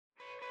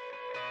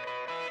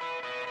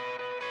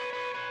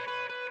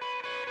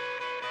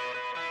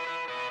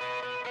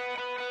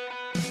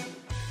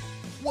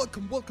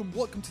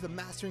Welcome to the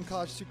Mastering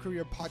College to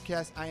Career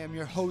podcast. I am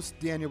your host,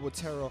 Daniel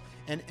Botero,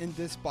 and in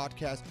this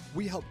podcast,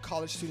 we help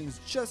college students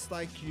just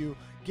like you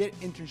get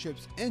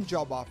internships and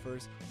job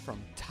offers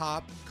from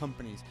top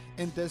companies.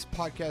 In this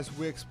podcast,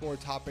 we explore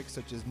topics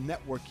such as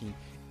networking,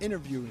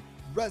 interviewing,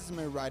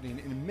 resume writing,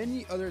 and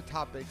many other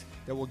topics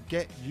that will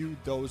get you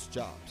those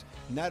jobs.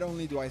 Not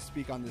only do I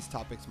speak on these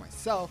topics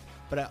myself,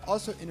 but I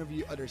also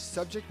interview other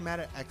subject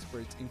matter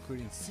experts,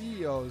 including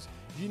CEOs,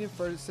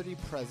 university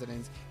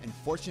presidents, and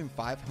Fortune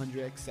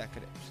 500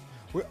 executives.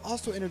 We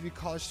also interview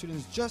college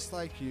students just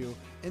like you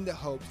in the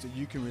hopes that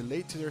you can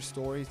relate to their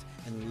stories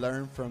and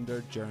learn from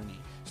their journey.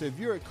 So if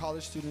you're a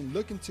college student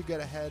looking to get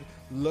ahead,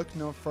 look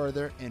no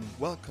further, and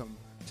welcome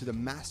to the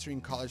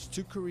Mastering College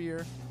to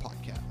Career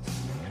podcast.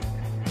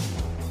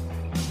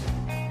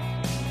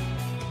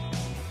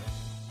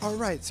 All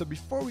right, so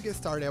before we get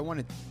started, I want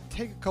to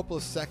take a couple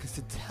of seconds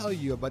to tell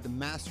you about the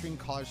Mastering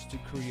College to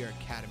Career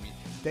Academy.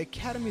 The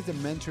Academy is a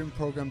mentoring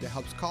program that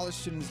helps college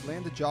students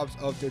land the jobs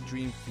of their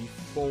dreams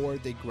before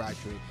they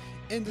graduate.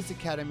 In this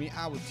academy,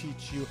 I will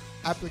teach you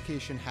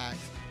application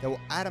hacks that will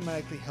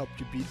automatically help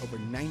you beat over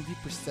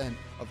 90%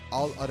 of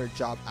all other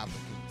job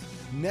applicants.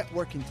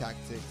 Networking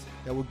tactics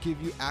that will give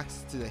you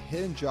access to the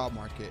hidden job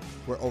market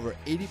where over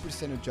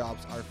 80% of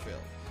jobs are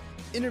filled.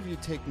 Interview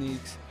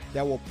techniques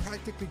that will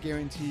practically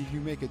guarantee you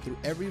make it through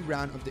every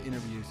round of the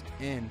interviews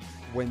and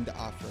win the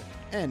offer.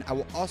 And I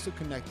will also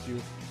connect you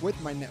with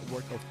my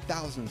network of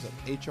thousands of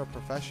HR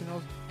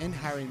professionals and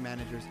hiring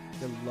managers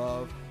that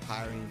love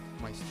hiring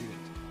my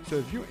students. So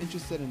if you're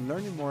interested in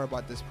learning more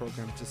about this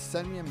program, just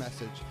send me a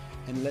message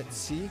and let's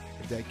see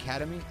if the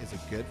Academy is a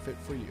good fit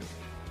for you.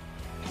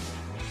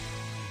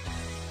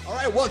 All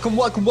right,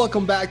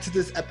 welcome back to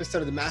this episode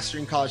of the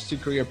Mastering College to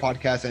Career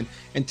podcast.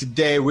 And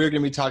today we're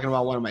going to be talking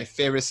about one of my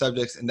favorite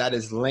subjects, and that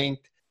is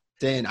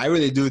LinkedIn. I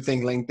really do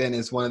think LinkedIn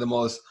is one of the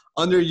most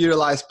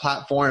underutilized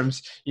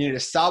platforms. You need to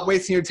stop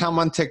wasting your time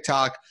on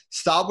TikTok,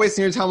 stop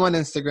wasting your time on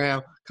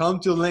Instagram, come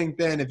to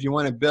LinkedIn if you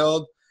want to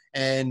build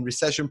and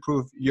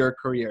recession-proof your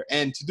career.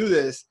 And to do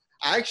this,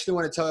 I actually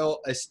want to tell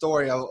a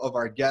story of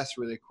our guest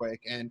really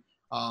quick and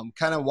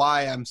kind of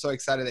why I'm so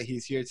excited that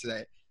he's here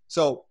today.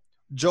 So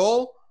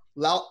Joel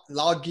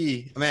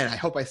Lalgee, man, I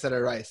hope I said it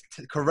right.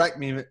 Correct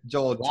me,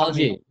 Joel.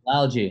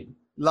 Lalgee,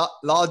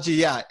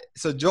 yeah.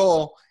 So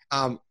Joel,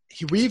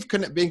 we've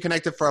been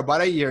connected for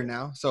about a year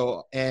now.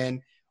 So,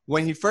 and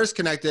when he first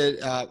connected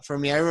for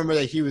me, I remember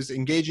that he was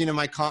engaging in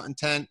my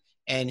content,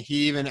 and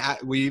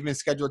we even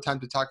scheduled time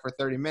to talk for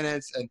 30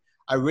 minutes. And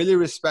I really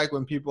respect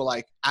when people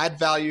like add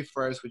value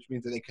first, which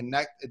means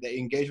that they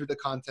engage with the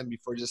content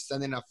before just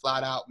sending a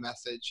flat out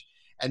message.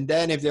 And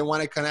then if they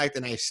want to connect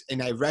and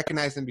I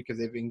recognize them because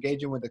they've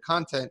engaged with the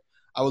content,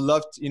 I would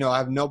love to, I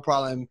have no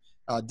problem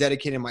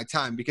dedicating my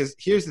time, because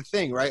here's the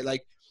thing, right?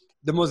 Like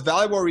the most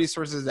valuable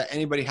resources that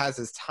anybody has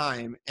is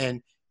time.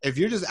 And if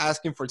you're just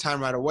asking for time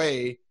right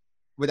away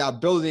without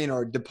building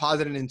or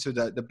depositing into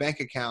the bank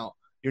account,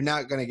 you're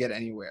not going to get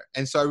anywhere.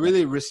 And so I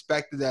really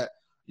respected that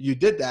you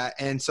did that.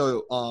 And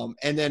so,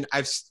 and then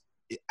I've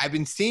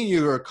been seeing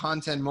your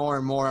content more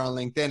and more on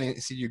LinkedIn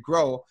and see you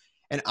grow.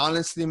 And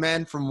honestly,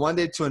 man, from one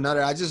day to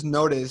another, I just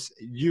noticed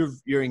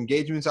your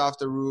engagement's off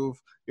the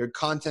roof, your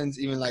content's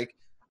even like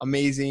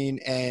amazing.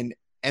 And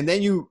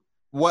then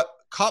what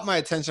caught my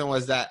attention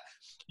was that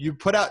you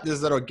put out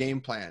this little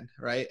game plan,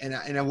 right? And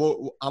I'm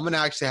going to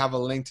actually have a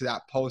link to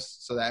that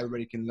post so that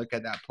everybody can look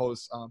at that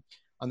post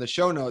on the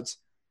show notes.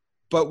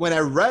 But when I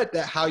read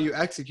that how you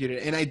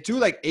executed, and I do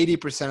like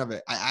 80% of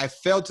it, I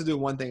failed to do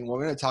one thing.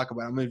 We're going to talk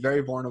about it. I'm going to be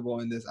very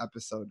vulnerable in this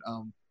episode. I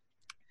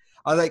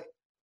was like,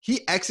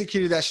 he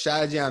executed that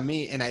strategy on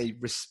me, and I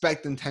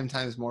respect him 10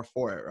 times more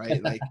for it, right?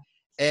 Like,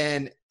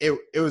 and it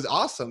was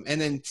awesome.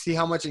 And then see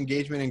how much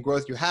engagement and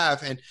growth you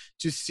have, and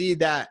to see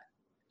that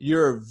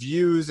your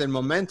views and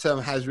momentum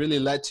has really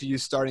led to you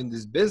starting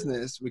this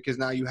business, because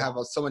now you have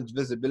so much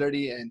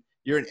visibility and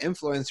you're an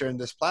influencer in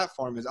this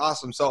platform is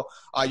awesome. So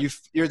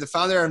you're the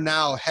founder of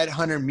now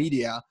Headhunter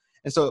Media.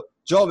 And so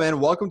Joel, man,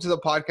 welcome to the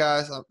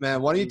podcast,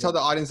 man. Why don't you tell the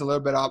audience a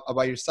little bit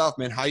about yourself,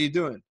 man? How you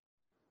doing?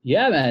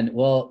 Yeah, man.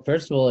 Well,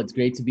 first of all, it's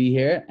great to be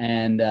here.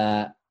 And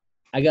I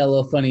got a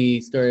little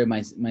funny story of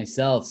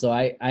myself. So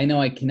I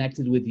know I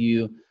connected with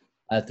you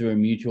through a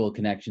mutual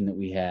connection that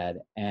we had.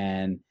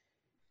 And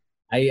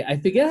I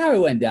forget how it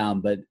went down,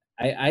 but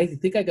I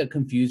think I got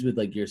confused with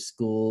like your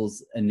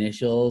school's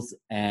initials,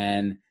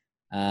 and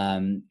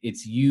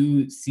it's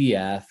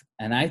UCF.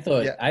 And I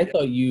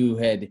thought you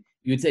had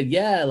said,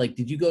 yeah, like,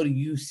 did you go to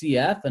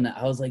UCF? And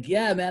I was like,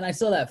 yeah, man, I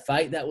saw that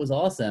fight. That was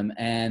awesome.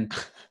 And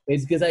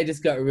it's because I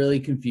just got really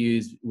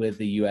confused with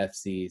the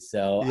UFC.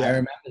 So yeah. I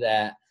remember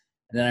that.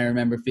 And then I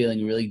remember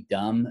feeling really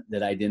dumb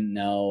that I didn't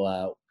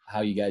know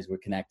how you guys were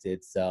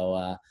connected.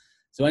 So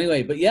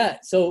anyway, but yeah,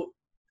 so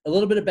a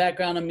little bit of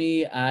background on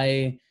me.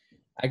 I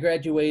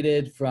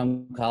graduated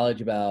from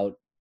college about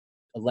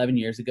 11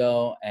 years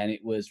ago, and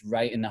it was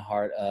right in the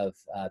heart of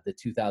the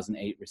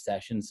 2008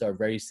 recession. So a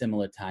very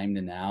similar time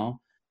to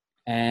now.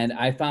 And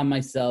I found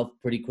myself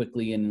pretty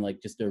quickly in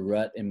like just a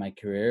rut in my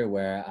career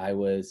where I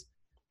was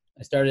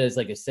I started as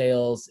like a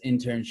sales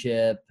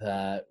internship,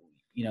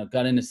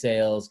 got into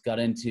sales, got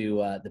into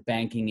the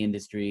banking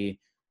industry.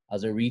 I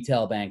was a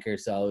retail banker,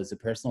 so I was a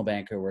personal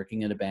banker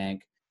working at a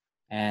bank.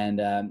 And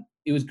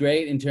it was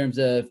great in terms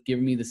of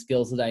giving me the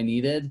skills that I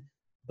needed,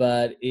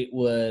 but it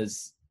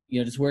was,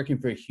 just working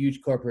for a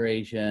huge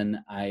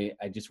corporation. I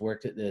just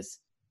worked at this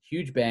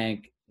huge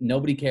bank.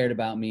 Nobody cared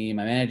about me.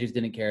 My managers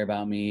didn't care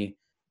about me.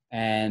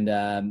 And,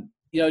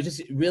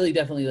 just really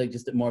definitely like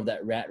just more of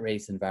that rat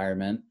race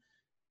environment.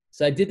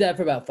 So I did that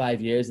for about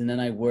 5 years, and then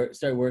I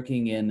started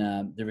working in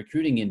the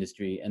recruiting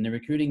industry. And the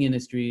recruiting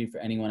industry, for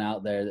anyone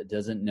out there that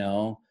doesn't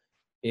know,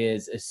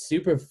 is a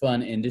super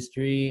fun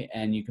industry,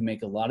 and you can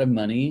make a lot of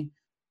money.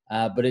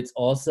 But it's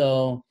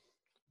also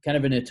kind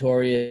of a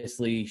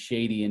notoriously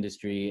shady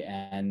industry,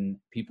 and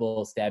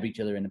people stab each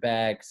other in the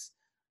backs.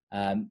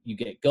 You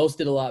get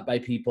ghosted a lot by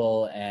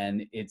people,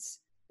 and it's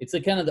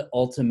like kind of the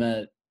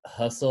ultimate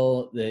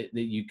hustle that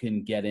you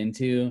can get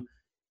into.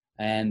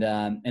 And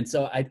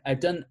so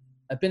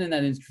I've been in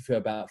that industry for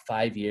about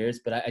 5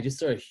 years, but I just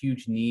saw a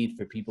huge need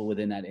for people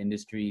within that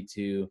industry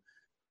to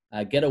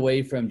get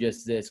away from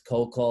just this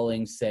cold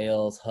calling,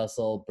 sales,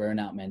 hustle,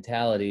 burnout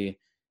mentality,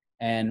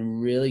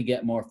 and really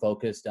get more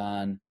focused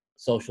on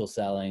social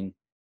selling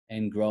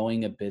and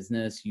growing a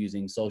business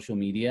using social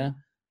media.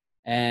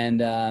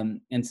 And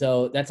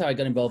so that's how I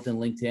got involved in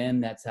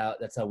LinkedIn. That's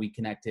how we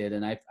connected.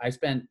 And I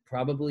spent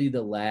probably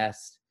the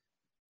last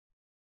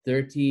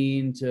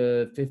 13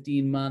 to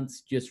 15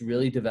 months just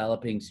really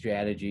developing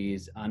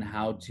strategies on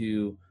how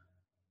to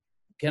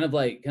kind of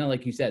like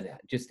you said,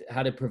 just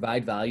how to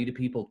provide value to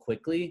people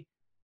quickly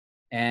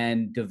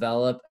and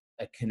develop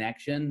a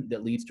connection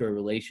that leads to a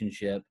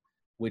relationship,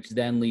 which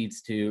then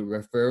leads to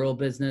referral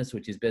business,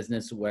 which is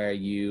business where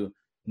you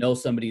know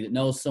somebody that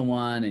knows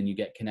someone and you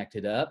get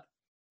connected up,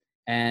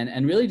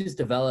 and really just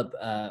develop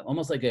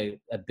almost like a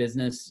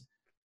business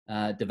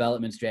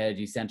development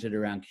strategy centered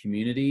around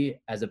community,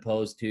 as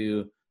opposed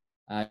to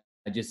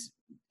just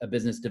a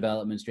business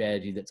development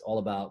strategy that's all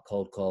about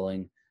cold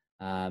calling.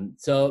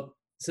 So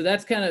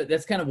that's kind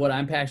of what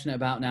I'm passionate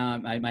about now.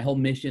 My whole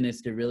mission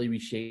is to really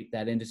reshape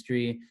that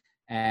industry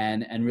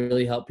and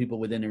really help people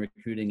within the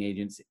recruiting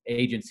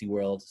agency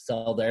world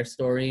sell their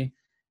story,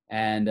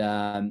 and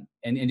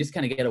just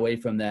kind of get away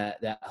from that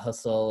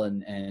hustle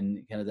and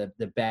kind of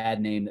the bad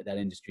name that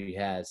industry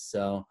has.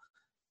 So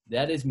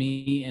that is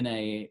me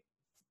in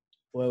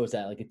what was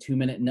that, like a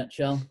 2-minute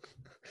nutshell?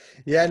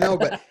 Yeah, no,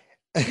 but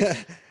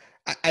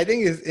I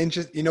think it's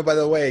interesting. By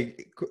the way,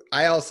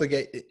 I also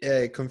get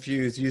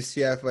confused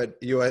UCF with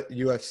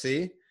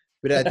UFC,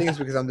 but I think it's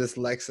because I'm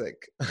dyslexic.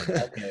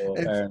 Okay, well,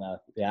 fair enough.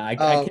 Yeah,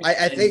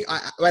 I think,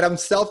 but I'm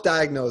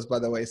self-diagnosed, by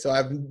the way. So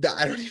I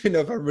don't even know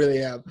if I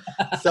really am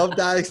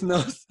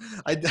self-diagnosed.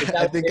 I think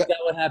is that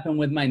what happened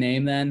with my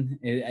name then?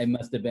 It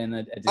must have been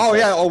a oh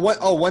yeah,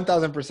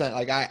 1000%.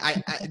 Like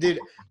I dude,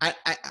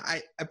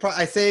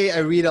 I say I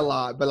read a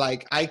lot, but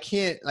like I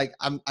can't, like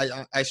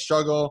I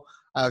struggle.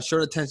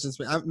 Short attention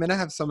span. I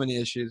have so many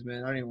issues,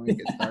 man. I don't even want to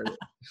get started.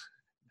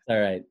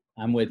 All right,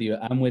 I'm with you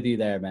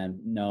there, man.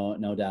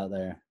 No doubt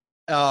there.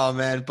 Oh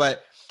man,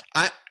 but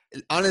I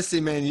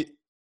honestly, man,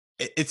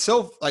 it's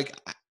so like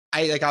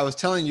I was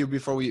telling you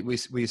before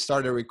we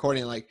started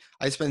recording. Like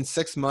I spent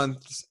 6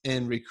 months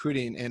in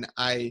recruiting, and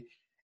I've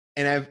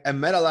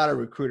met a lot of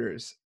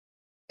recruiters,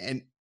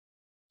 and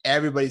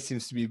everybody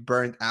seems to be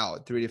burnt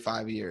out 3 to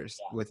 5 years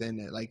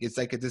within it. Like it's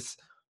like this.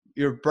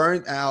 You're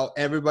burnt out.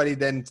 Everybody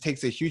then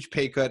takes a huge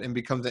pay cut and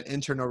becomes an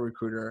internal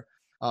recruiter.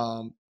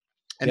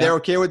 They're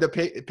okay with the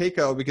pay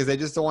cut because they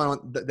just don't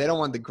want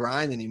the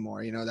grind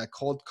anymore. That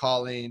cold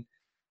calling,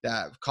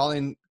 that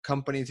calling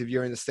companies if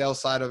you're in the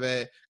sales side of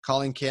it,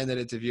 calling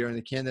candidates if you're in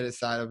the candidate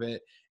side of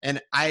it.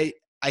 And I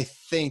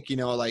think,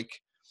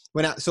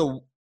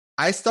 so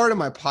I started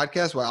my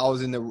podcast while I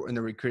was in the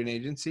recruiting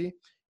agency,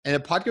 and the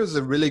podcast was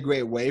a really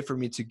great way for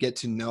me to get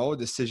to know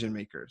decision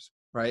makers.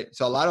 Right.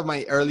 So a lot of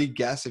my early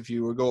guests, if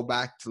you would go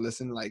back to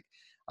listen,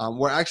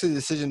 were actually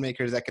decision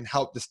makers that can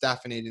help the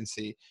staffing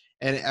agency.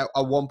 And at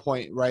one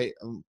point, right.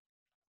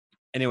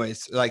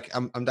 Anyways, like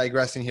I'm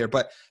digressing here,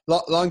 but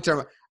long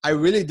term, I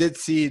really did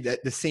see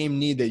that the same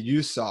need that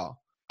you saw.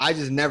 I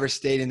just never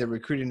stayed in the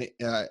recruiting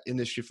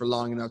industry for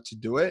long enough to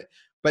do it.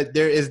 But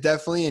there is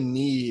definitely a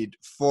need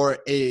for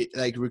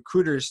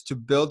recruiters to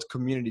build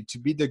community, to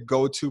be the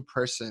go-to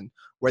person,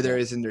 whether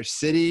it's in their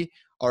city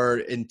or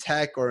in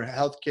tech or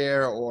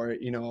healthcare or,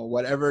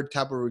 whatever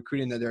type of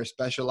recruiting that they're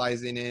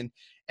specializing in,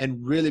 and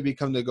really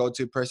become the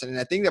go-to person. And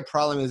I think the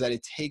problem is that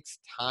it takes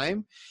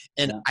time.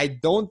 And I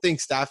don't think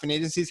staffing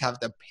agencies have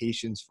the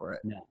patience for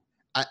it.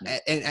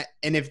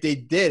 And if they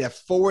did, a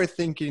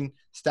forward-thinking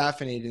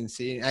staffing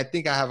agency, and I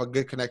think I have a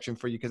good connection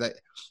for you because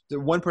the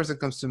one person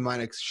comes to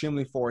mind,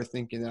 extremely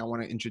forward-thinking, that I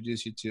want to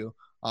introduce you to.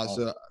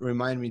 So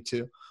remind me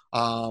to.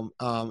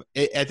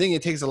 I think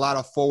it takes a lot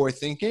of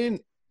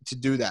forward-thinking to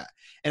do that.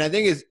 And I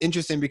think it's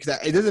interesting because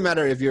it doesn't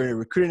matter if you're in a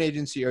recruiting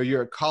agency or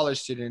you're a college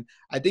student.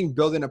 I think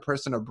building a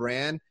personal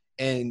brand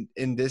and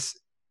in this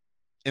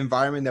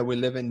environment that we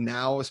live in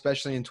now,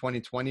 especially in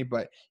 2020,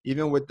 but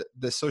even with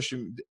the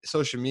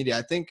social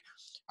media,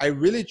 I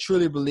really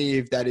truly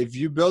believe that if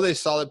you build a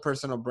solid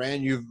personal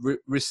brand, you've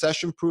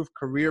recession proof,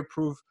 career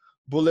proof,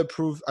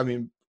 bulletproof. I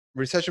mean,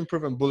 recession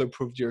proof and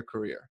bulletproof your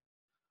career.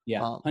 Yeah,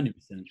 100%.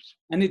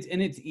 And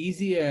it's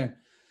easier.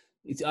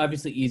 It's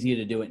obviously easier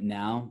to do it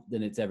now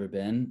than it's ever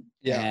been.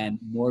 Yeah. And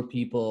more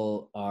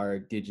people are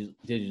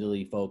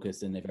digitally focused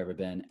than they've ever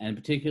been. And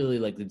particularly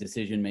like the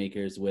decision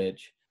makers,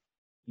 which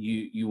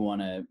you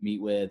want to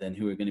meet with and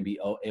who are going to be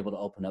able to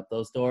open up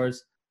those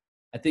doors.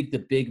 I think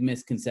the big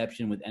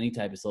misconception with any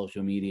type of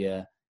social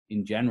media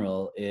in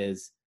general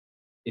is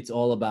it's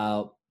all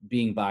about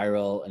being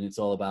viral and it's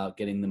all about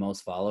getting the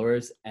most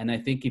followers. And I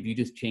think if you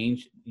just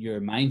change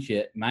your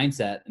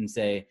mindset and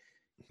say,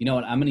 you know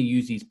what, I'm going to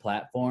use these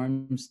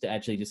platforms to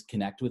actually just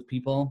connect with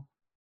people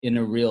in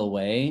a real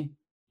way,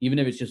 even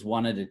if it's just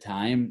one at a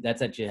time,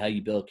 that's actually how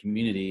you build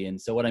community. And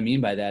so what I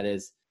mean by that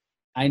is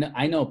I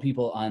know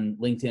people on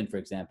LinkedIn, for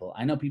example.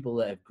 I know people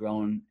that have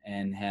grown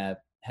and have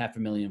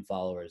 500,000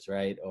 followers,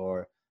 right?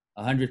 Or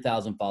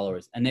 100,000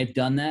 followers. And they've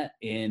done that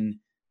in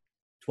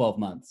 12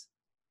 months.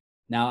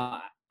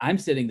 Now I'm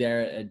sitting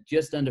there at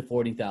just under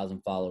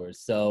 40,000 followers.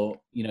 So,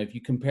 you know, if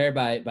you compare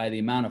by the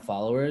amount of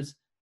followers,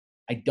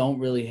 I don't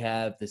really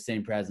have the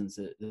same presence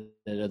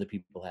that other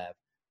people have.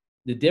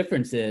 The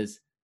difference is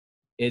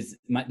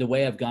the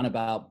way I've gone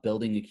about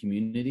building a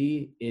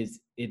community is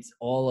it's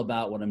all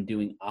about what I'm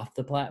doing off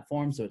the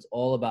platform. So it's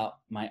all about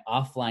my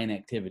offline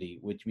activity,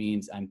 which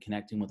means I'm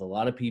connecting with a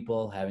lot of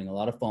people, having a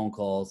lot of phone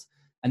calls.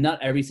 And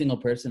not every single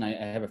person I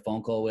have a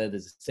phone call with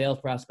is a sales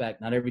prospect.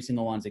 Not every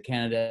single one's a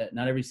candidate.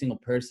 Not every single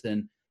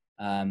person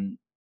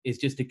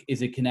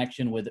is a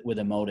connection with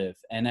a motive.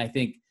 And I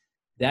think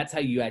that's how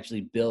you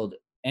actually build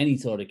any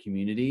sort of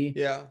community.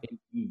 Yeah.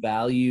 You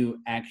value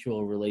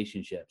actual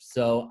relationships.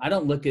 So I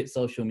don't look at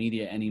social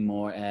media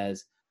anymore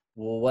as,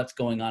 well, what's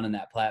going on in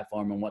that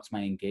platform and what's my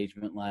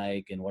engagement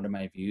like and what are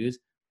my views?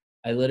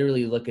 I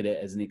literally look at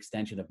it as an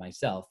extension of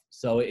myself.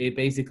 So it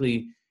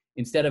basically,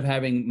 instead of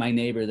having my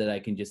neighbor that I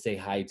can just say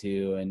hi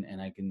to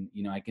and I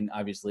can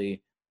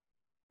obviously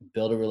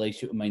build a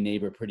relationship with my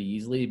neighbor pretty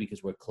easily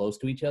because we're close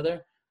to each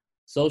other.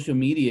 Social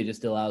media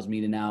just allows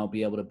me to now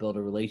be able to build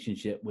a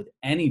relationship with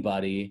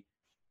anybody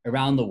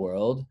around the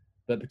world,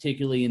 but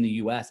particularly in the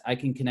US. I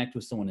can connect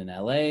with someone in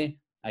LA.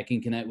 I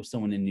can connect with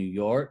someone in New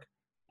York.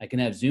 I can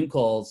have Zoom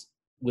calls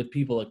with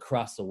people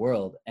across the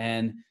world.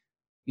 And,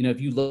 you know,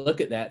 if you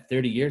look at that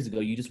 30 years ago,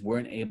 you just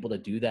weren't able to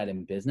do that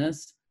in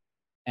business.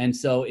 And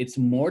so it's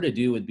more to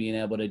do with being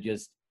able to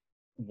just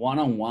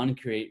one-on-one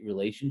create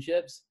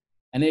relationships.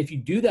 And if you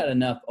do that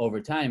enough over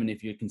time, and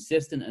if you're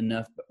consistent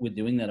enough with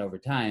doing that over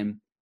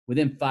time,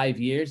 within 5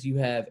 years, you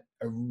have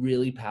a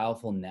really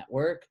powerful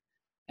network.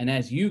 And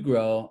as you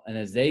grow and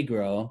as they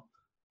grow,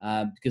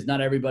 because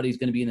not everybody's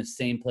going to be in the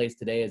same place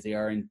today as they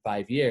are in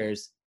 5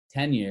 years,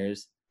 10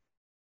 years,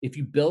 if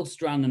you build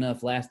strong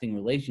enough lasting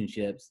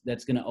relationships,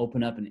 that's going to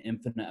open up an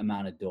infinite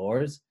amount of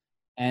doors.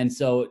 And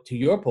so to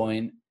your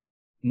point,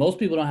 most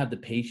people don't have the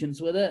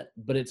patience with it,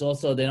 but it's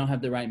also they don't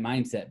have the right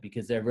mindset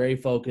because they're very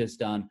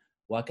focused on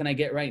what can I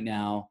get right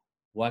now?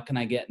 What can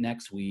I get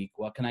next week?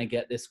 What can I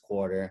get this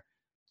quarter?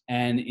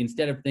 And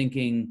instead of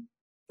thinking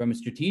from a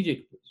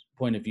strategic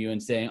point of view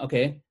and saying,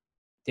 okay,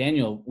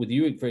 Daniel, with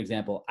you, for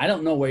example, I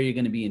don't know where you're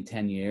going to be in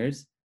 10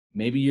 years.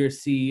 Maybe you're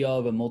CEO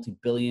of a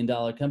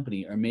multi-billion-dollar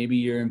company, or maybe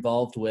you're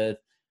involved with,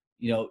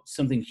 you know,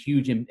 something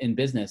huge in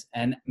business.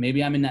 And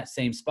maybe I'm in that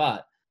same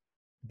spot.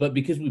 But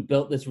because we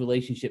built this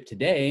relationship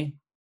today,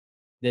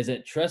 there's a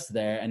trust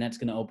there, and that's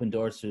going to open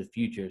doors to the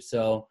future.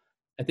 So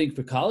I think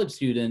for college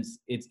students,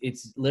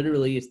 it's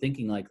literally is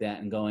thinking like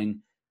that and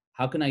going,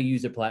 how can I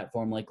use a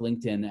platform like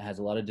LinkedIn that has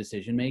a lot of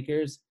decision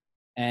makers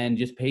and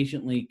just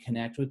patiently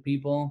connect with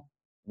people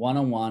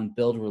one-on-one,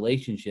 build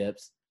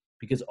relationships,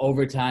 because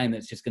over time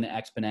it's just going to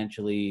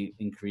exponentially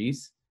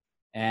increase.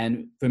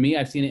 And for me,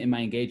 I've seen it in my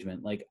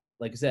engagement. Like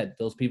I said,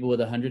 those people with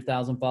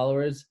 100,000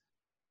 followers,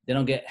 they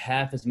don't get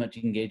half as much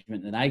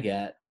engagement than I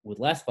get with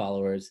less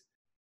followers,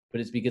 but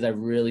it's because I've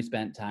really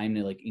spent time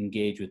to like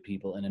engage with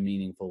people in a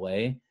meaningful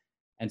way.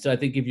 And so I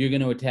think if you're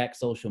going to attack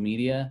social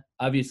media,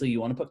 obviously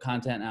you want to put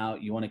content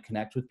out, you want to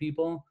connect with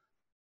people,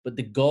 but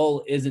the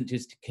goal isn't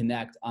just to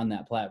connect on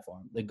that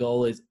platform. The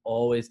goal is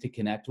always to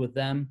connect with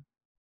them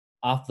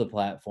off the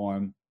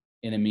platform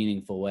in a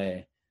meaningful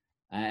way.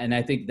 And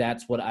I think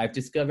that's what I've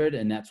discovered,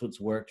 and that's what's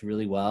worked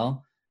really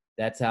well.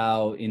 That's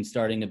how, in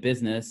starting a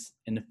business,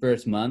 in the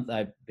first month,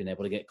 I've been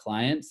able to get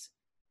clients,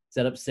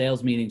 set up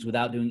sales meetings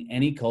without doing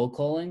any cold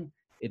calling.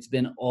 It's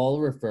been all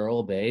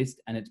referral based,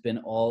 and it's been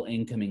all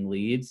incoming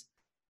leads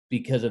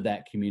because of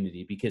that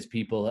community, because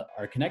people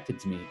are connected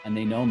to me and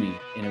they know me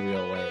in a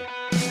real way.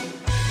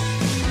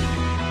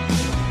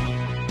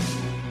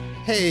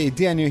 Hey,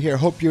 Daniel here.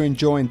 Hope you're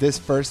enjoying this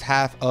first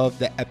half of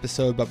the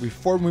episode. But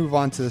before we move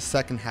on to the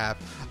second half,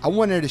 I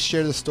wanted to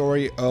share the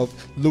story of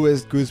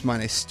Luis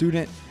Guzman, a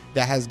student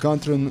that has gone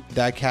through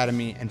the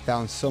academy and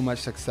found so much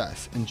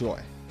success. Enjoy.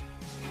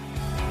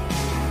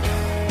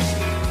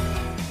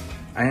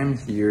 I am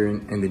here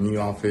in the new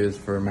office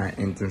for my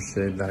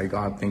internship that I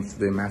got thanks to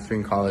the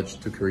Mastering College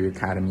to Career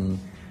Academy.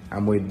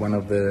 I'm with one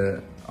of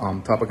the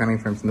top accounting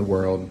firms in the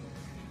world,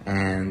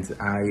 and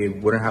I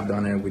wouldn't have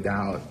done it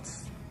without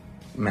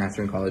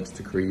Mastering College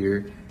to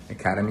Career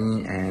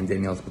Academy and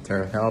Danielle's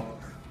Patera help.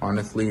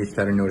 Honestly, I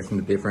started noticing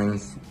the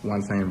difference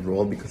once I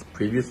enrolled, because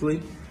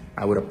previously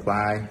I would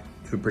apply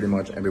to pretty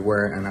much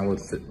everywhere and I would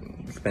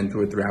spend 2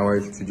 or 3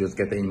 hours to just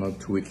get the email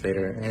 2 weeks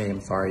later, hey, I'm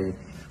sorry,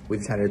 we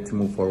decided to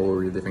move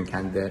forward with a different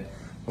candidate.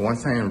 But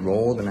once I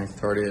enrolled and I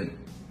started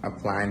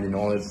applying the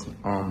knowledge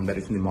that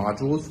is in the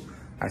modules,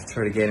 I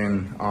started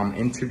getting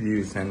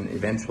interviews and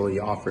eventually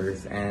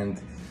offers.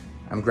 And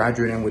I'm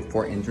graduating with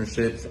 4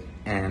 internships,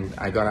 and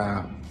I got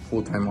a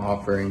full-time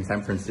offer in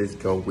San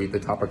Francisco with the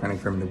top accounting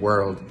firm in the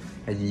world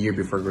a year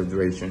before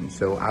graduation.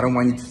 So I don't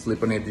want you to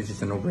sleep on it. This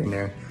is a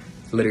no-brainer.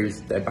 It's literally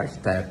step by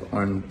step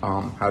on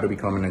how to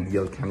become an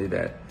ideal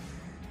candidate.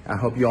 I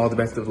hope you all the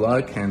best of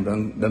luck, and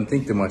don't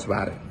think too much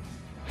about it.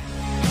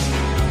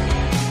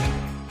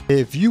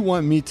 If you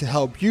want me to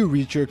help you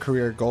reach your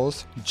career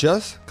goals,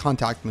 just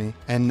contact me.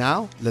 And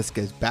now let's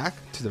get back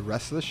to the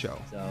rest of the show.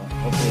 So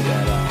hopefully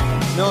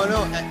that.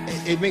 No,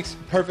 it makes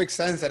perfect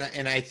sense.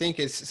 And I think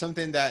it's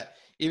something that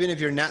even if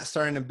you're not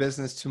starting a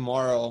business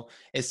tomorrow,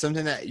 it's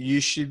something that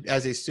you should,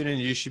 as a student,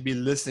 you should be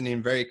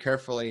listening very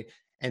carefully,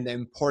 and the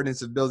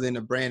importance of building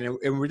a brand.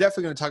 And we're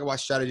definitely going to talk about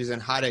strategies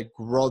and how to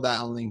grow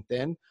that on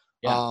LinkedIn.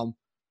 Yeah.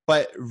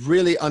 But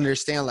really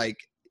understand, like,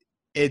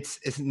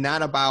 it's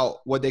not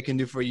about what they can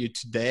do for you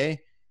today.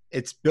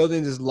 It's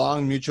building this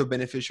long mutual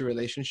beneficial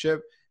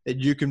relationship that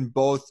you can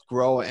both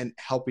grow and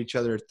help each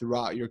other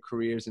throughout your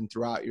careers and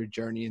throughout your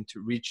journey, and to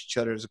reach each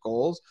other's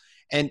goals.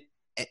 And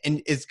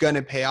it's going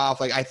to pay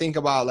off. Like, I think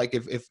about, like,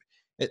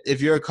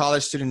 if you're a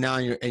college student now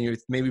and you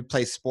maybe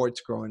play sports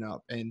growing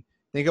up, and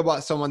think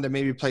about someone that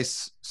maybe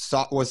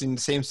was in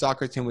the same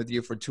soccer team with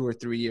you for 2 or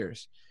 3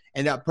 years,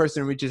 and that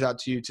person reaches out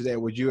to you today,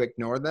 would you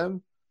ignore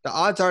them? The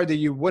odds are that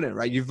you wouldn't,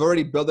 right? You've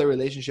already built a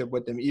relationship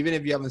with them. Even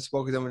if you haven't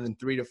spoken to them in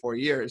 3 to 4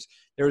 years,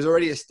 there's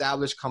already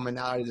established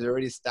commonality. There's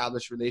already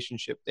established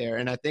relationship there.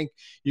 And I think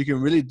you can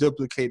really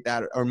duplicate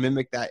that or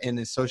mimic that in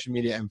a social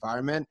media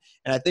environment.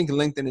 And I think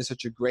LinkedIn is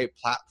such a great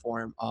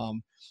platform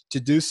to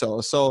do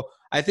so. So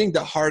I think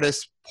the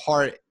hardest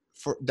part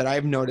that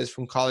I've noticed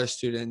from college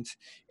students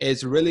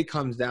is really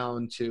comes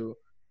down to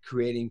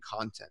creating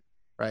content,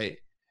 right?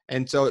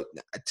 And so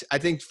I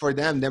think for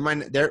them,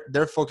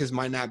 their focus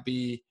might not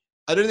be,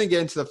 other than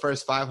getting to the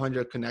first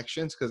 500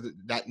 connections, because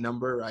that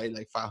number, right,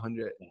 like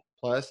 500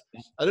 plus.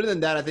 Other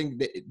than that, I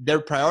think their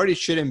priority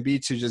shouldn't be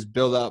to just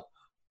build up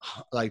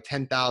like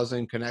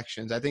 10,000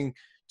 connections. I think,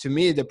 to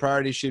me, the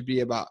priority should be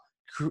about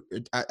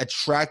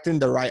attracting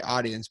the right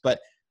audience. But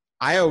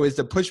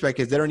the pushback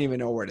is they don't even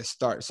know where to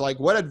start. So, like,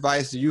 what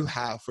advice do you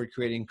have for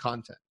creating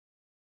content?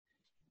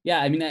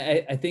 Yeah, I mean,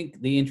 I think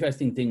the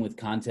interesting thing with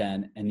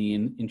content, and the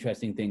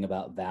interesting thing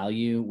about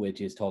value,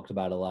 which is talked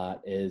about a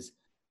lot, is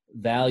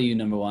value,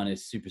 number one,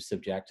 is super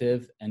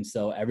subjective. And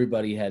so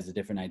everybody has a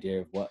different idea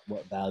of what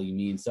value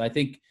means. So I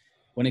think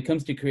when it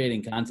comes to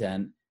creating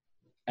content,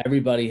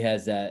 everybody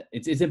has that.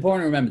 It's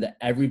important to remember that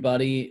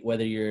everybody,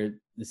 whether you're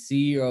the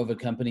CEO of a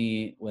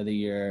company, whether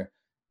you're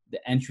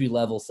the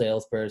entry-level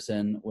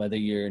salesperson, whether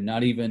you're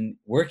not even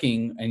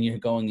working and you're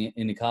going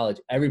into college,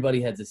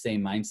 everybody has the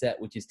same mindset,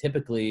 which is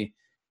typically,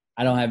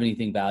 I don't have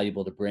anything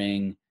valuable to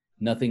bring.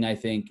 Nothing I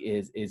think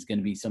is going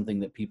to be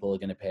something that people are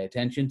going to pay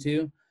attention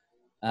to.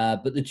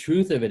 But the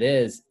truth of it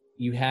is,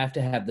 you have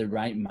to have the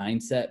right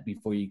mindset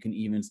before you can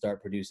even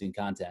start producing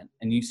content.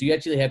 And so you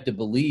actually have to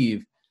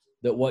believe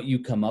that what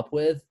you come up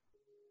with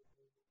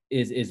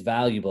is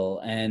valuable.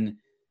 And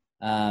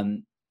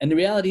the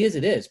reality is,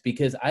 it is,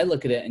 because I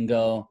look at it and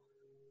go,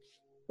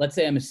 let's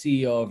say I'm a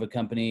CEO of a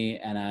company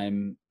and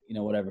I'm,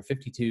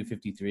 52,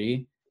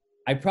 53.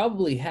 I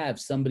probably have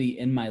somebody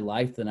in my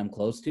life that I'm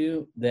close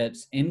to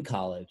that's in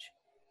college,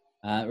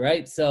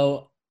 right?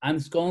 So I'm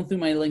scrolling through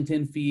my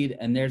LinkedIn feed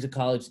and there's a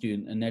college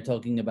student and they're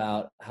talking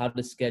about how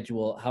I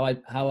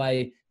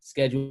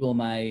schedule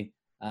my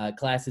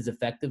classes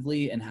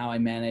effectively, and how I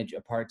manage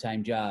a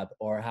part-time job,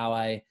 or how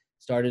I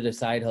started a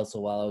side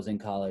hustle while I was in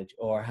college,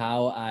 or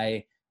how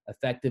I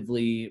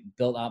effectively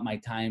built out my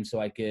time so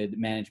I could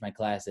manage my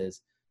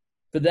classes.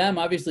 For them,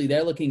 obviously,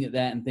 they're looking at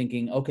that and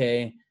thinking,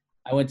 okay,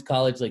 I went to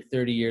college like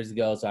 30 years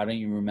ago, so I don't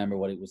even remember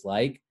what it was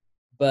like.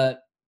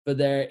 But for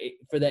the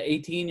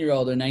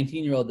 18-year-old or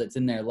 19-year-old that's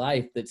in their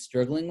life that's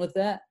struggling with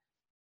that,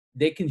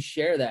 they can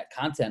share that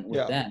content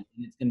with them,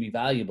 and it's going to be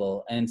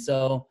valuable. And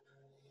so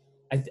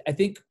I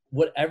think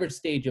whatever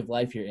stage of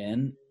life you're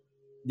in,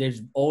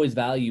 there's always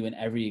value in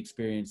every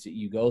experience that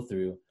you go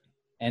through.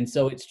 And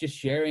so it's just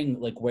sharing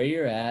like where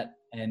you're at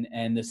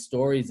and the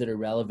stories that are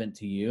relevant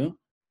to you.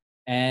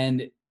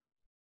 And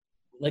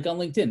like on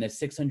LinkedIn, there's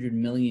 600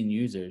 million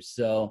users.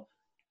 So,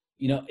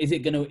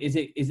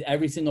 is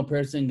every single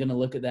person going to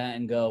look at that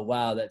and go,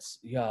 wow, that's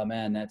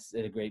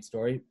a great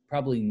story?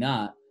 Probably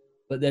not.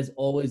 But there's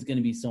always going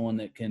to be someone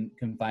that can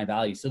find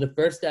value. So the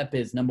first step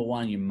is, number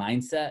one, your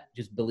mindset,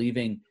 just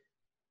believing,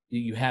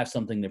 you have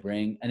something to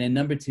bring. And then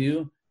number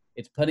two,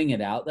 it's putting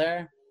it out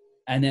there.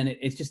 And then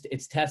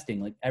it's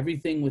testing. Like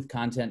everything with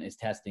content is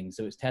testing.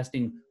 So it's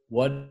testing,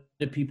 what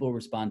do people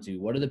respond to?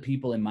 What are the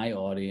people in my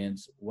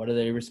audience? What do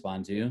they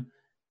respond to?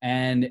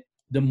 And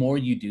the more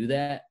you do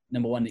that,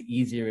 number one, the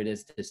easier it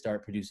is to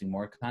start producing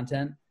more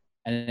content.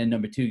 And then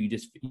number two, you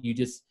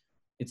just,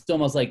 it's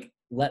almost like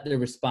let the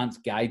response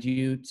guide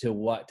you to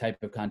what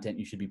type of content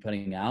you should be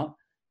putting out.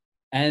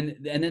 And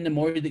then the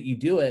more that you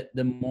do it,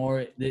 the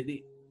more,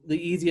 the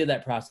easier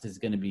that process is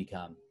going to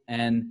become.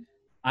 And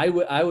I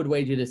would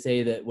wager to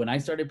say that when I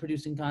started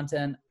producing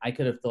content, I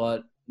could have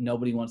thought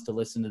nobody wants to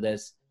listen to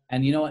this.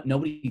 And you know what?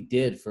 Nobody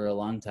did for a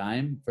long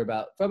time. For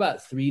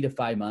about 3 to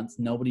 5 months,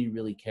 nobody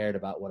really cared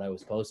about what I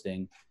was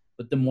posting.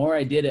 But the more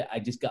I did it, I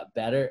just got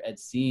better at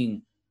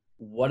seeing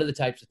what are the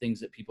types of things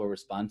that people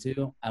respond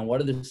to, and what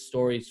are the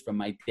stories from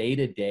my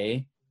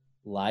day-to-day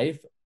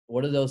life.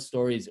 What are those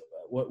stories?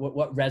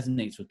 What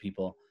resonates with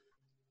people?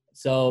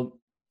 So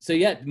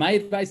yeah, my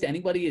advice to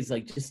anybody is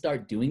like, just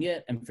start doing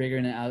it and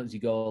figuring it out as you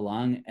go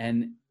along.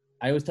 And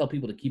I always tell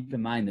people to keep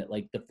in mind that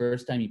like the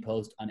first time you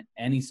post on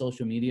any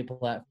social media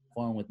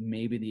platform, with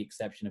maybe the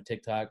exception of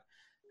TikTok,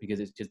 because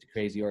it's just a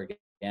crazy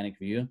organic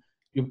for you,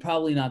 you're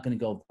probably not going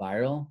to go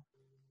viral.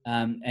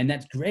 And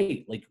that's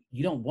great. Like,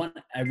 you don't want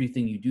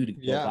everything you do to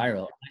go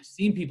viral. I've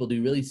seen people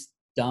do really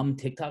dumb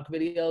TikTok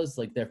videos.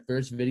 Like their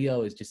first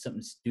video is just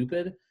something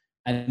stupid,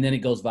 and then it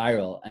goes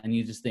viral. And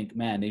you just think,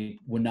 man, they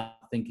were not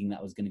thinking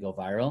that was going to go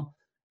viral.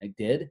 It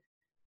did.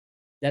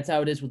 That's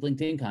how it is with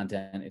LinkedIn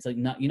content. It's like,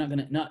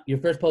 your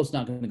first post's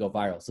not going to go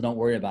viral. So don't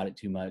worry about it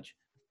too much.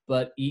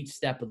 But each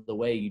step of the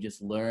way, you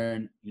just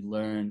learn,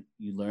 and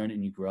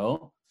you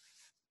grow.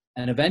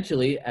 And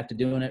eventually, after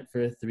doing it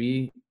for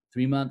 3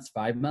 months,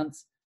 5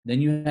 months, then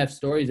you have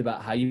stories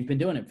about how you've been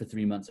doing it for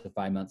 3 months or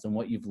 5 months and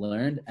what you've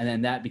learned. And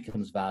then that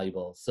becomes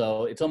valuable.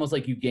 So it's almost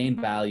like you gain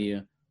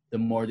value the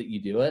more that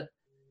you do it.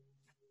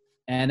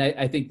 And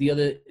I think the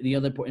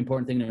other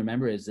important thing to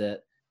remember is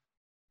that,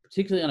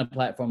 particularly on a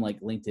platform like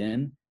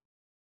LinkedIn,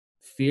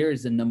 fear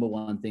is the number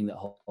one thing that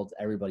holds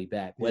everybody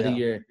back.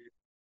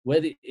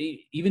 Whether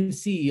even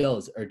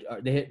CEOs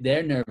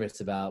they're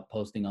nervous about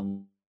posting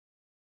on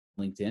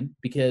LinkedIn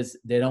because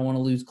they don't want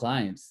to lose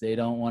clients. They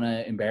don't want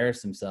to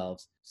embarrass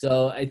themselves.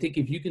 So I think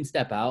if you can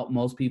step out,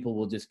 most people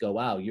will just go,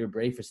 wow, you're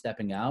brave for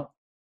stepping out.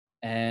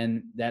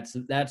 And that's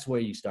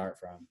where you start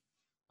from.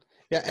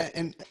 Yeah.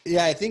 And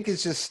I think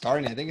it's just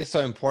starting. I think it's so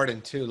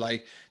important too,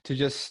 like to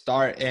just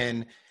start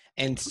and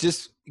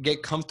just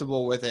get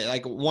comfortable with it.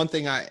 Like one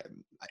thing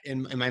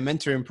in my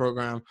mentoring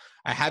program,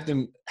 I have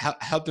them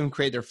help them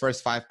create their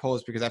first 5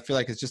 posts, because I feel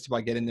like it's just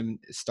about getting them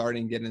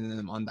starting, getting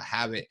them on the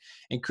habit,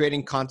 and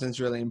creating content is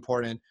really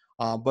important.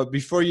 But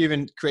before you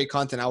even create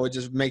content, I would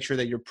just make sure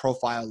that your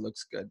profile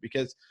looks good,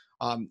 because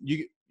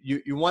you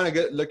want a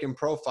good looking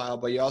profile,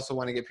 but you also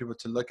want to get people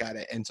to look at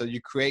it. And so you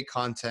create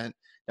content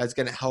that's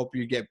going to help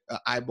you get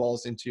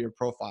eyeballs into your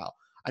profile.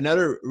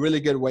 Another really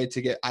good way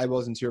to get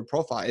eyeballs into your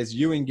profile is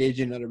you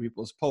engaging in other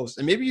people's posts.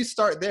 And maybe you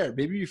start there.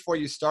 Maybe before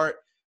you start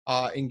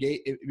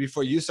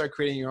before you start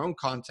creating your own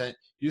content,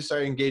 you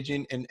start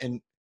engaging and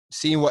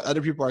seeing what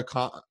other people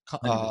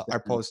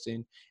are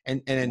posting,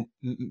 and then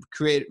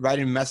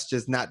writing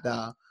messages, not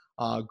the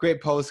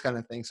great post kind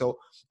of thing. So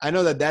I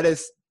know that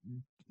is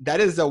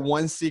the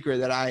one secret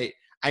that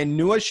I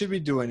knew I should be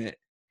doing it.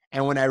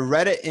 And when I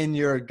read it in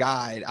your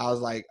guide, I was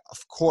like,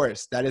 of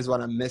course, that is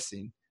what I'm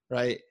missing,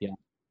 right? Yeah.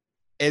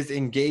 Is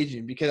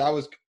engaging, because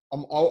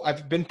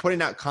I've been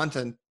putting out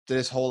content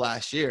this whole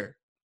last year.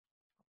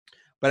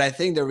 But I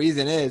think the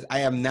reason is I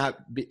can't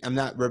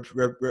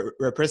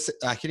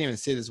even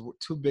say this,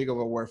 too big of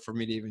a word for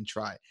me to even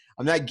try.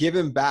 I'm not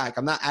giving back.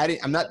 I'm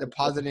not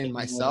depositing in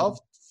myself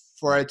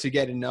for it to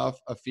get enough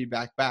of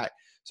feedback back.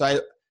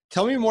 So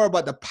tell me more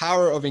about the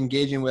power of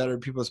engaging with other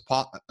people's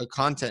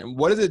content.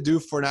 What does it do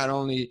for not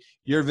only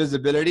your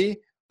visibility,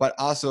 but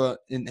also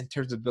in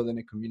terms of building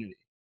a community?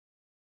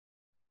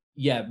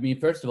 Yeah, I mean,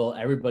 first of all,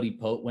 everybody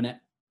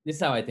this is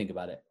how I think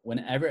about it.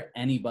 Whenever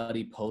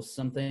anybody posts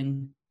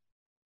something,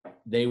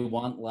 they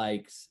want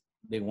likes,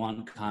 they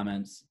want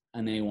comments,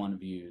 and they want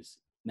views.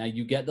 Now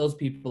you get those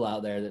people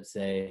out there that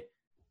say,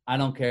 I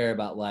don't care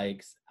about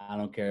likes, I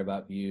don't care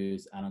about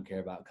views, I don't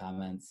care about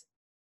comments.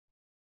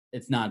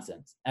 It's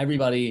nonsense.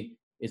 Everybody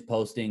is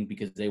posting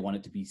because they want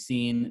it to be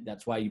seen.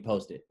 That's why you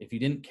post it. If you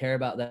didn't care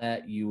about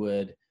that, you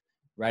would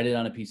write it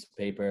on a piece of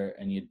paper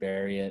and you'd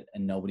bury it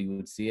and nobody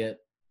would see it.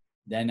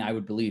 Then I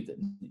would believe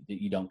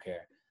that you don't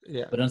care.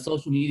 Yeah. But on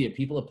social media,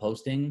 people are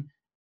posting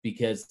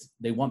because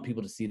they want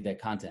people to see their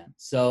content.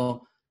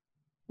 So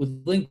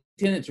with LinkedIn,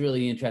 it's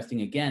really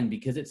interesting, again,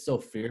 because it's so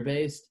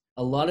fear-based.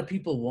 A lot of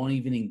people won't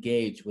even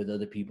engage with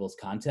other people's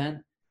content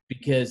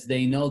because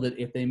they know that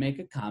if they make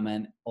a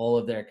comment, all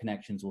of their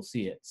connections will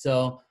see it.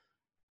 So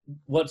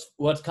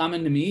what's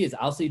common to me is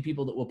I'll see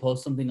people that will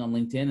post something on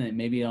LinkedIn and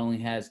maybe it only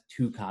has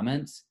 2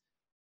 comments.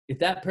 If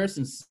that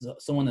person's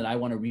someone that I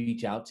want to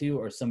reach out to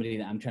or somebody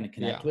that I'm trying to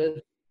connect with,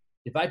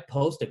 if I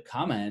post a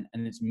comment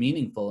and it's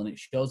meaningful and it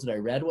shows that I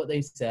read what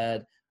they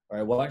said, or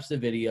I watched the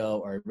video,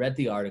 or I read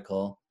the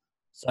article,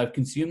 So I've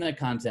consumed that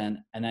content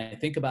and I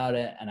think about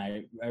it and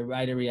I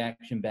write a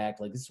reaction back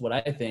like, this is what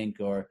I think,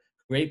 or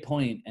great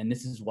point, and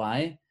this is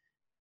why.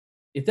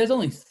 If there's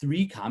only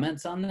 3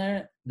 comments on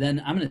there,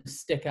 then I'm going to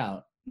stick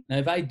out. Now,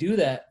 if I do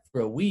that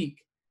for a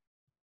week,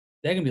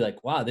 they're going to be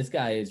like, wow, this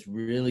guy is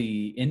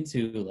really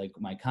into like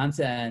my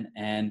content.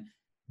 And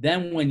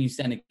then when you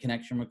send a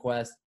connection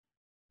request,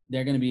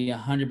 they're going to be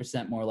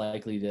 100% more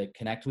likely to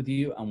connect with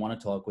you and want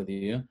to talk with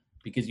you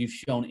because you've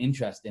shown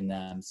interest in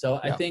them.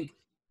 So I think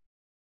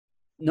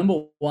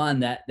number one,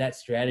 that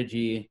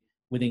strategy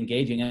with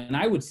engaging, and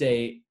I would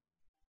say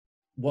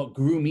what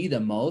grew me the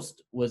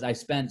most was I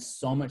spent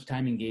so much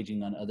time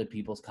engaging on other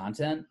people's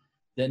content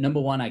that number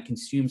one, I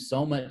consumed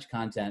so much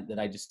content that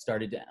I just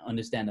started to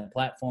understand the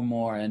platform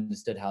more. I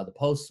understood how the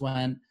posts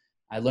went.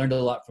 I learned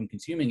a lot from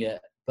consuming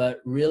it,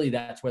 but really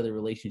that's where the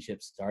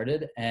relationship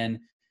started. And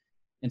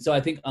so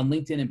I think on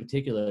LinkedIn in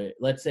particular,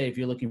 let's say if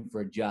you're looking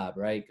for a job,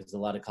 right? Because a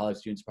lot of college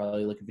students are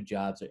probably looking for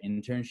jobs or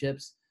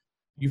internships.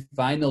 You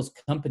find those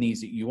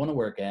companies that you want to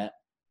work at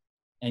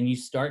and you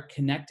start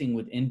connecting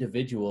with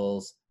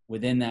individuals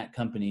within that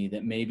company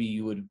that maybe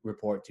you would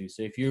report to.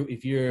 So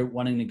if you're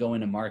wanting to go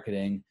into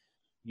marketing,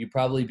 you'd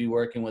probably be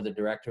working with a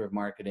director of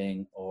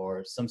marketing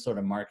or some sort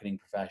of marketing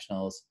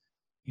professionals.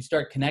 You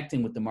start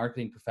connecting with the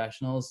marketing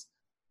professionals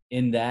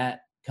in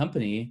that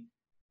company.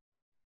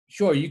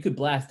 Sure, you could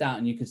blast out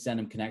and you could send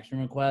them connection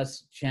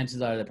requests.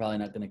 Chances are they're probably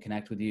not going to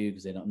connect with you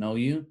because they don't know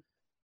you.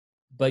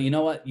 But you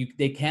know what?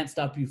 They can't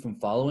stop you from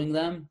following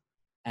them,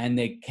 and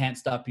they can't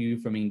stop you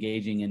from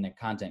engaging in their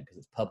content because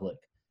it's public.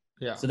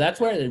 Yeah. So that's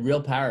where the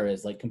real power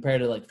is. Like compared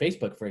to like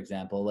Facebook, for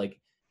example, like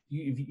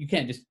you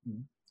can't just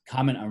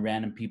comment on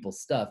random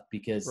people's stuff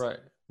because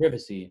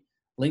privacy.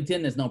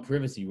 LinkedIn, there's no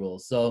privacy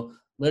rules. So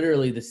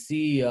literally the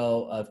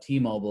CEO of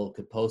T-Mobile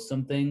could post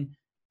something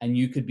and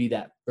you could be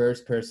that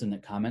first person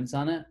that comments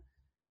on it.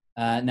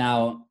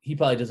 Now, he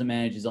probably doesn't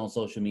manage his own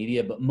social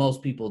media, but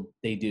most people,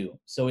 they do.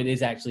 So it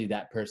is actually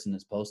that person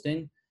that's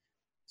posting.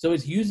 So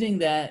it's using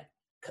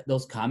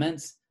those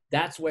comments.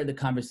 That's where the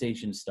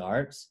conversation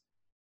starts.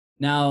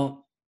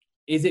 Now,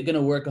 is it going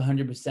to work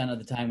 100% of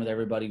the time with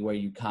everybody where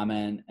you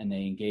comment and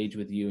they engage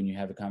with you and you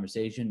have a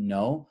conversation?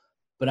 No,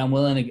 but I'm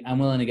willing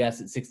to guess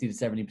that 60 to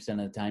 70% of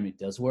the time it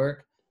does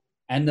work.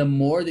 And the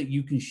more that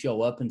you can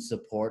show up and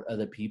support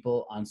other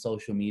people on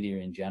social media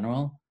in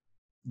general,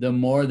 the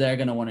more they're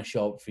going to want to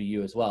show up for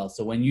you as well.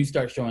 So when you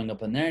start showing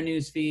up on their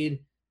news feed,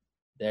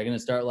 they're going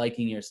to start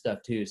liking your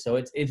stuff too. So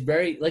it's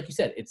very, like you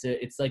said,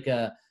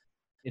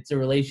 it's a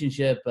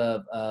relationship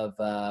of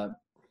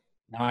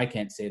now I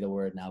can't say the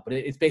word now, but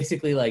it's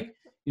basically like,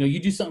 you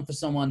do something for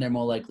someone, they're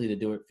more likely to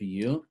do it for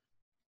you.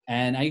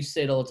 And I used to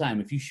say it all the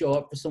time. If you show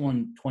up for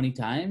someone 20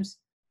 times,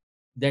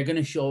 they're going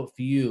to show up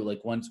for you.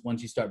 Like once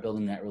you start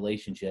building that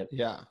relationship.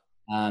 Yeah.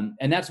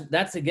 And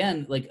that's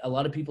again, like a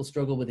lot of people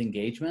struggle with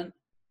engagement.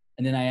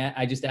 And then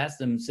I just asked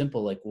them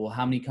simple, like, well,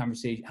 how many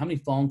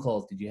phone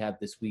calls did you have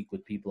this week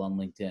with people on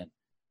LinkedIn?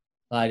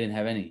 Oh, I didn't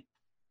have any.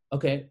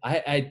 Okay.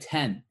 I had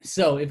 10.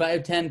 So if I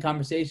have 10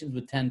 conversations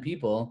with 10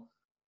 people,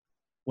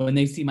 when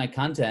they see my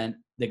content,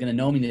 they're going to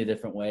know me in a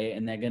different way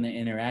and they're going to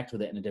interact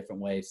with it in a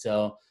different way.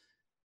 So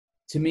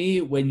to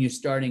me, when you're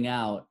starting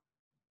out,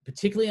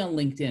 particularly on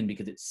LinkedIn,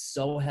 because it's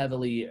so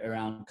heavily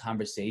around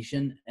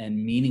conversation and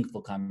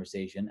meaningful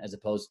conversation, as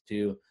opposed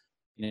to,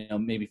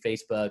 maybe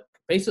Facebook.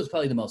 Facebook's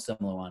probably the most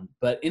similar one,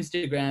 but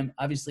Instagram,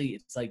 obviously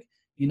it's like,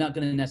 you're not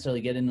going to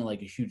necessarily get into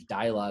like a huge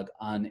dialogue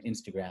on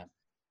Instagram,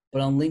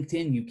 but on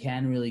LinkedIn, you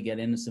can really get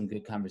into some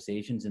good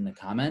conversations in the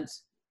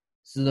comments.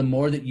 So the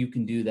more that you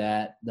can do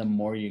that, the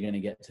more you're going to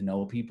get to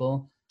know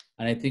people.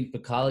 And I think for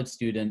college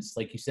students,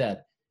 like you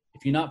said,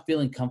 if you're not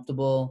feeling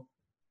comfortable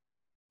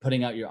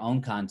putting out your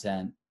own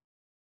content,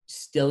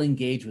 still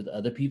engage with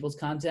other people's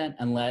content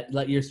and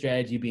let your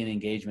strategy be an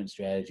engagement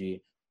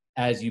strategy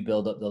as you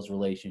build up those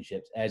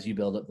relationships, as you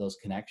build up those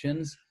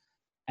connections.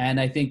 And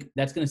I think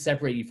that's going to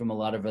separate you from a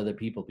lot of other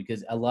people,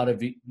 because a lot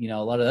of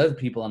other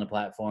people on the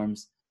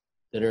platforms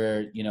that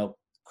are,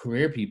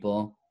 career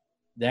people,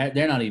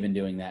 they're not even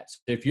doing that. So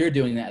if you're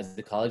doing that as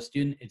a college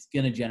student, it's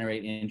going to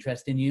generate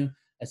interest in you,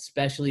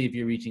 especially if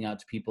you're reaching out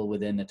to people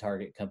within the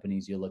target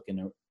companies you're looking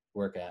to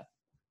work at.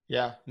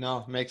 Yeah,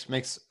 no, makes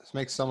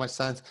so much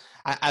sense.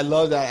 I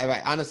love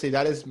that. Honestly,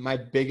 that is my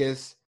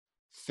biggest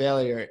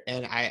failure.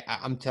 And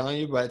I'm telling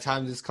you, by the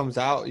time this comes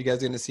out, you guys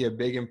are going to see a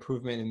big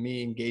improvement in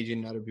me engaging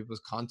in other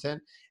people's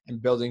content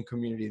and building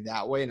community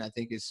that way. And I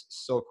think it's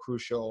so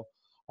crucial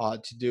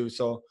to do.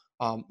 So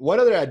what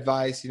other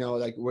advice,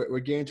 like we're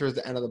getting towards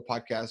the end of the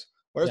podcast,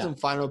 what are some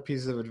final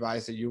pieces of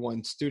advice that you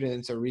want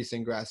students or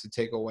recent grads to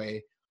take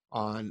away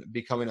on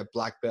becoming a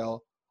black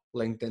belt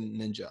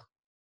LinkedIn ninja?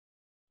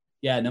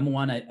 Yeah, number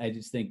one, I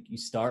just think you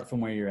start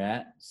from where you're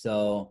at.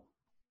 So,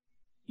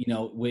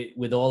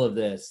 with all of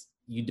this,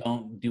 you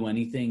don't do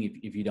anything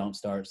if you don't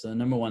start. So the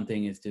number one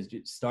thing is to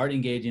start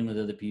engaging with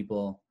other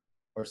people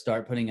or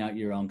start putting out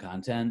your own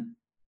content.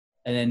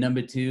 And then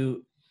number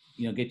two,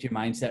 get your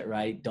mindset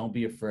right. Don't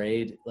be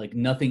afraid. Like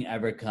nothing good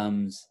ever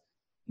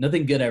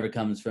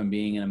comes from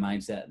being in a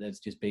mindset that's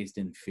just based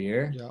in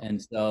fear. Yeah.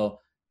 And so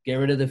get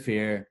rid of the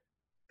fear,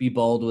 be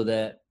bold with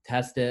it,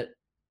 test it.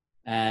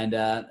 And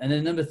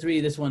then number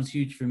 3, this one's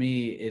huge for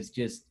me, is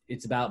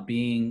it's about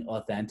being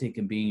authentic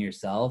and being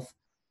yourself.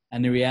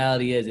 And the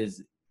reality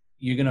is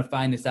you're going to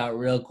find this out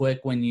real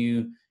quick when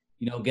you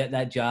get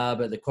that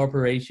job at the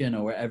corporation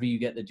or wherever you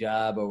get the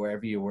job or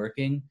wherever you're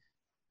working.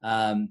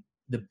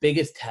 The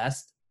biggest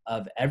test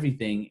of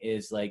everything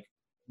is like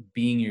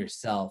being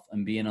yourself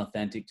and being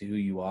authentic to who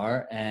you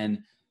are. And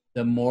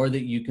the more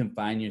that you can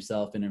find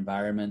yourself in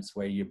environments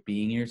where you're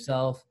being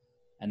yourself,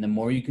 and the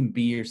more you can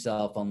be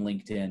yourself on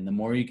LinkedIn, the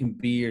more you can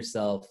be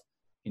yourself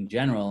in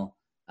general,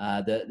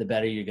 the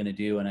better you're going to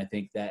do. And I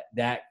think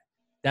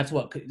that's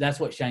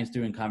what shines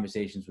through in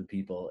conversations with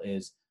people,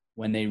 is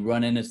when they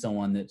run into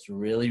someone that's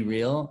really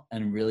real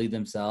and really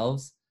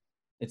themselves,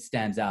 it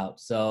stands out.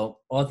 So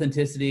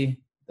authenticity,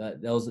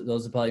 those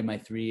are probably my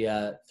three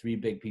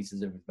big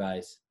pieces of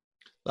advice.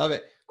 Love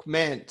it,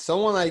 man.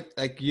 Someone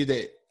like you,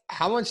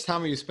 how much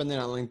time are you spending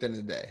on LinkedIn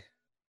a day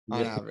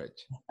on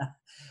average?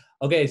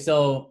 Okay,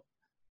 so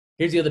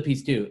here's the other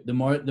piece too. The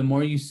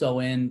more you sow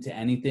into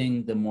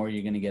anything, the more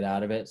you're going to get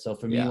out of it. So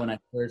for me, when I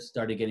first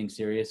started getting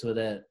serious with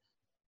it,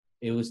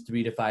 it was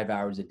 3 to 5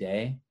 hours a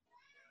day.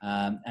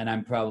 And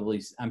I'm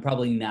probably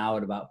now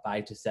at about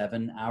 5 to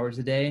 7 hours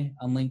a day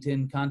on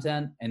LinkedIn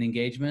content and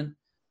engagement,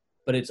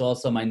 but it's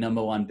also my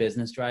number one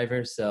business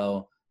driver.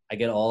 So I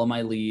get all of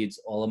my leads,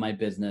 all of my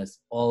business,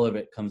 all of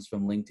it comes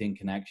from LinkedIn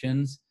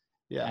connections.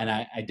 Yeah. And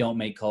I don't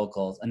make cold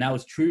calls. And that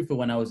was true for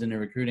when I was in the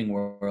recruiting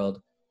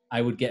world.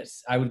 I would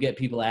get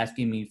people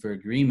asking me for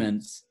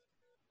agreements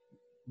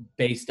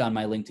based on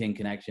my LinkedIn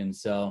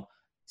connections. So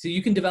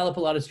you can develop a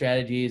lot of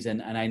strategies,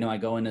 and I know I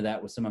go into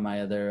that with some of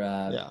my other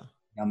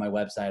on my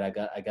website. I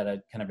got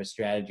a kind of a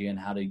strategy on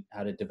how to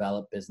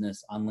develop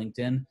business on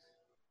LinkedIn.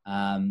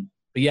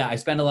 But yeah, I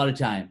spend a lot of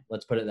time.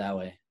 Let's put it that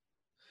way.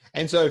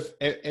 And so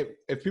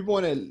if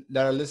people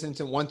that are listening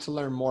want to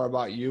learn more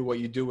about you, what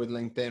you do with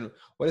LinkedIn,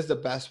 what is the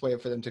best way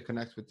for them to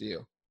connect with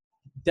you?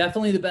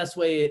 Definitely the best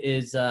way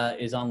is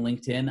on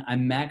LinkedIn.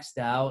 I'm maxed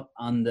out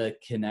on the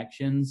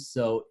connections.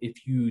 So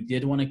if you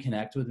did want to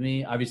connect with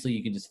me, obviously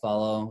you can just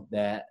follow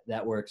that.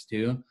 That works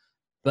too.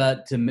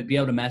 But to be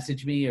able to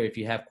message me, or if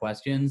you have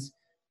questions,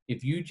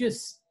 if you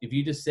just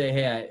say,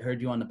 hey, I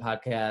heard you on the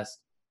podcast,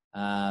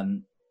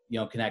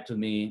 connect with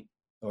me,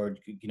 or,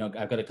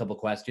 I've got a couple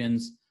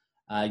questions.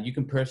 You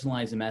can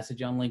personalize a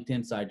message on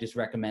LinkedIn. So I just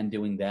recommend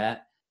doing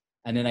that.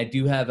 And then I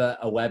do have a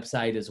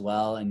website as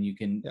well, and you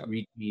can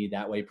reach me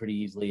that way pretty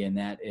easily. And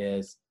that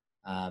is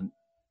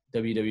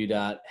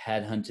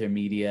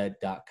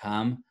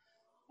www.headhuntermedia.com.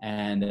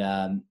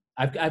 And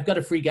I've got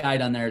a free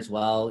guide on there as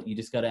well. You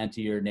just got to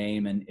enter your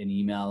name and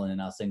email, and then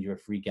I'll send you a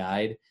free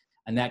guide.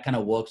 And that kind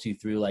of walks you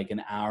through like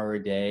an hour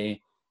a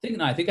day.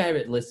 I think I have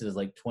it listed as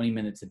like 20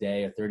 minutes a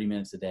day or 30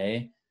 minutes a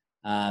day.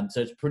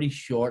 So it's a pretty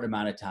short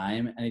amount of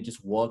time, and it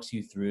just walks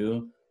you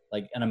through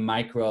like on a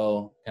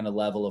micro kind of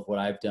level of what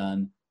I've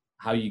done,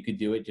 how you could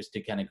do it just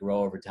to kind of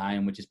grow over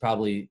time, which is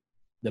probably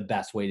the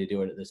best way to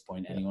do it at this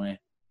point anyway.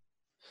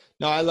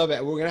 No, I love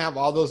it. We're going to have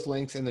all those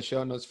links in the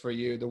show notes for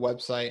you, the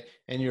website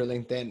and your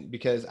LinkedIn,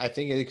 because I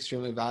think it's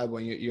extremely valuable,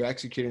 and you're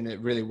executing it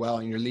really well,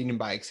 and you're leading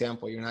by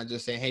example. You're not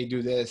just saying, hey,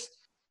 do this.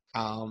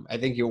 I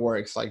think it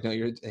works. Like, no,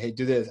 hey,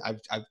 do this. I've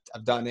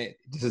done it.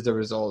 This is the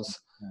results.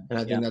 And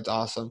I think that's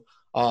awesome.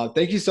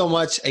 Thank you so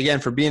much again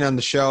for being on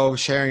the show,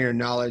 sharing your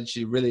knowledge.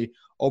 You really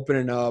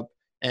opening up.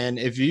 And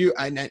if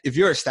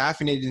you're a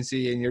staffing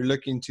agency and you're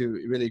looking to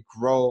really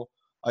grow,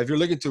 if you're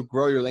looking to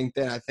grow your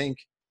LinkedIn, I think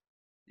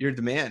you're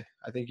the man.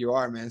 I think you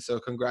are, man. So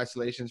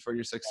congratulations for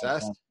your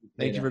success.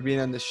 Thank you for being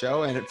on the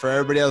show. And for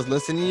everybody else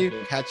listening,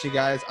 catch you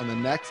guys on the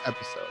next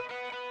episode.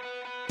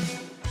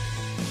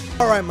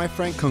 All right, my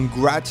friend,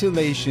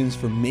 congratulations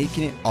for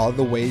making it all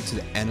the way to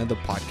the end of the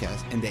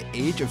podcast. In the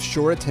age of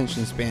short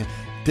attention span,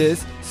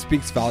 this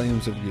speaks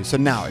volumes of you. So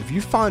now, if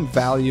you found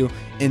value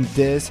in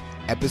this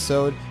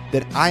episode,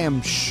 then I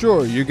am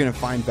sure you're going to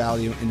find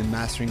value in the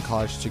Mastering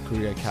College to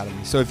Career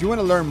Academy. So if you want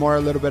to learn more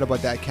a little bit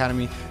about that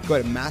academy,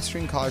 go to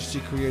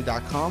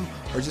masteringcollegetocareer.com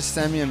or just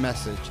send me a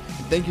message.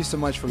 And thank you so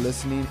much for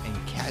listening,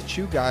 and catch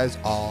you guys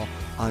all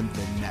on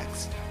the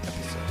next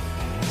episode.